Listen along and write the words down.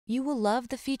You will love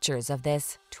the features of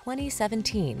this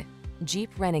 2017 Jeep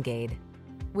Renegade.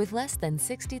 With less than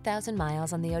 60,000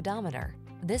 miles on the odometer,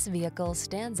 this vehicle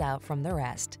stands out from the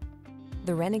rest.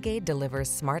 The Renegade delivers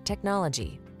smart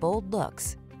technology, bold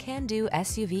looks, can-do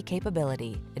SUV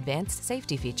capability, advanced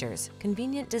safety features,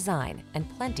 convenient design, and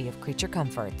plenty of creature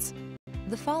comforts.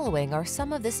 The following are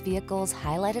some of this vehicle's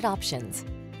highlighted options: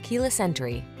 keyless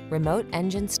entry, remote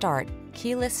engine start,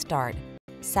 keyless start,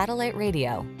 satellite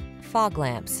radio, fog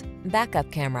lamps, backup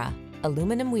camera,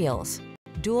 aluminum wheels,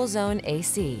 dual zone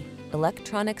AC,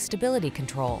 electronic stability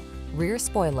control, rear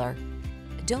spoiler.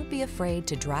 Don't be afraid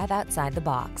to drive outside the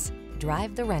box.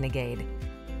 Drive the Renegade.